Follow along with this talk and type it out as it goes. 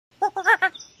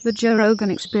The Joe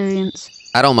Rogan Experience.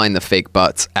 I don't mind the fake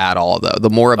butts at all, though. The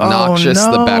more obnoxious,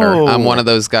 the better. I'm one of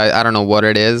those guys. I don't know what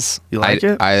it is. You like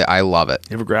it? I love it.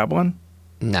 You ever grab one?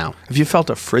 No. If you felt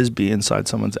a Frisbee inside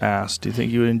someone's ass, do you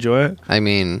think you would enjoy it? I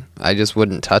mean, I just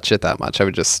wouldn't touch it that much. I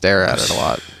would just stare at it a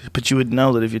lot. But you would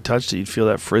know that if you touched it, you'd feel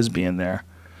that Frisbee in there.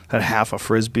 That half a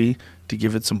Frisbee to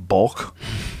give it some bulk.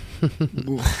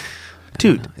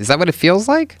 Dude. Is that what it feels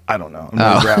like? I don't know. I'm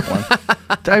going to grab one.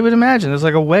 I would imagine. There's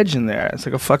like a wedge in there. It's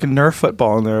like a fucking Nerf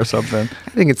football in there or something. I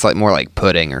think it's like more like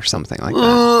pudding or something like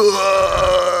that.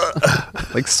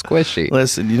 Like squishy.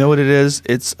 Listen, you know what it is?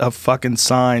 It's a fucking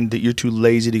sign that you're too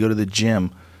lazy to go to the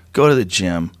gym. Go to the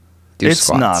gym. It's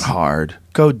squats. not hard.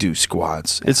 Go do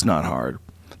squats. It's not hard.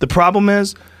 The problem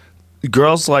is,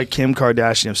 girls like Kim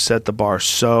Kardashian have set the bar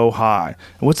so high.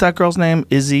 And what's that girl's name?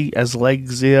 Izzy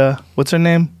Aslexia. What's her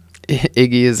name?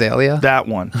 Iggy Azalea? That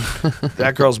one.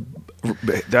 that girl's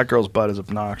butt is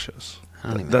obnoxious.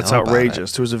 That's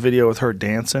outrageous. There was a video with her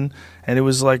dancing, and it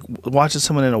was like watching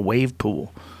someone in a wave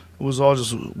pool. It was all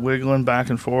just wiggling back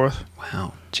and forth.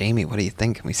 Wow. Jamie, what do you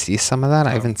think? Can we see some of that?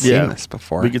 I haven't seen this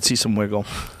before. We could see some wiggle.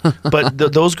 But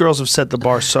those girls have set the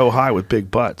bar so high with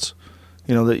big butts.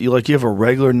 You know, that you have a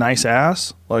regular nice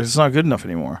ass. Like, it's not good enough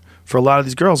anymore for a lot of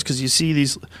these girls because you see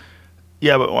these.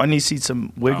 Yeah, but I need to see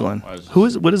some wiggling.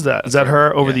 What is that? Is that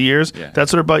her over the years? Yeah.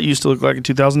 That's what her butt used to look like in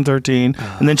 2013.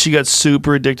 And then she got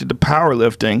super addicted to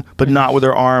powerlifting, but not with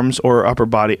her arms or her upper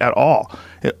body at all.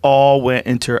 It all went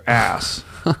into her ass.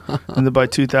 And then by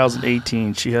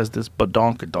 2018, she has this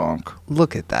badonkadonk.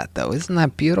 Look at that, though. Isn't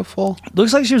that beautiful?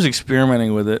 Looks like she was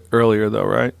experimenting with it earlier, though,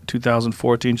 right?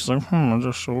 2014. She's like,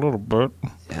 just a little bit.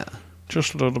 Yeah.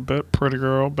 Just a little bit. Pretty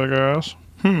girl, big ass.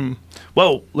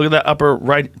 Whoa, look at that upper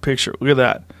right picture. Look at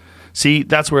that. See,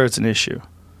 that's where it's an issue.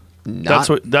 That's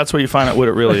where you find out what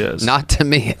it really is. Not to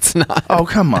me, it's not. Oh,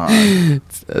 come on.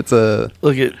 It's a...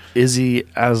 Look at Izzy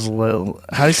Aslel.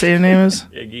 How do you say your name is?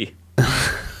 Iggy.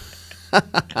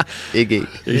 Iggy.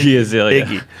 Iggy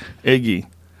Azalea. Iggy.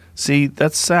 See,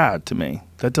 that's sad to me.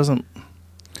 That doesn't...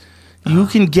 You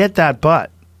can get that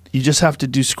butt. You just have to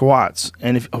do squats.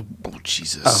 And if... Oh,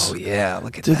 Jesus. Oh, yeah.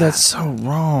 Look at Dude, that. that's so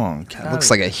wrong. It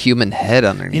looks like a human head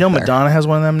underneath You know there. Madonna has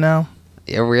one of them now?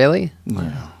 Yeah, really?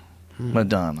 Yeah.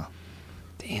 Madonna.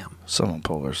 Damn. Someone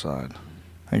pull her aside.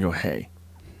 I go, hey,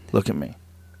 look at me.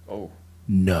 Oh.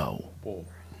 No. Whoa.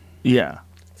 Yeah.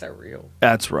 Is that real?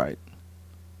 That's right.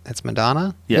 That's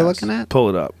Madonna Yes. you're looking at? Pull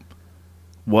it up.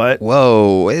 What?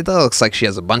 Whoa. It looks like she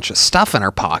has a bunch of stuff in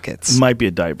her pockets. Might be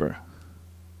a diaper.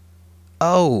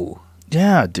 Oh.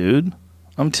 Yeah, dude.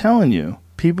 I'm telling you.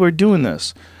 People are doing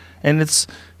this. And it's...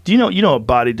 Do you know what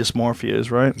body dysmorphia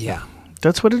is, right? Yeah.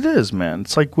 That's what it is, man.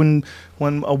 It's like when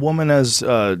a woman has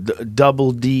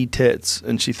double D tits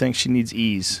and she thinks she needs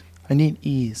ease. I need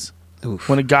ease. Oof.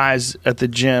 When a guy's at the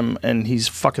gym and he's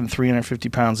fucking 350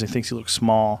 pounds and he thinks he looks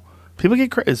small. People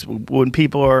get crazy. When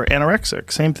people are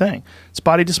anorexic, same thing. It's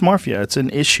body dysmorphia. It's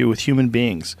an issue with human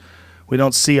beings. We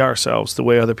don't see ourselves the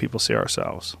way other people see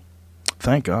ourselves.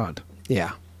 Thank God.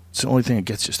 Yeah. It's the only thing that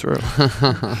gets you through.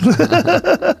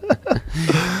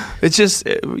 It's just,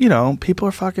 people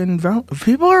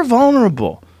are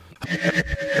vulnerable.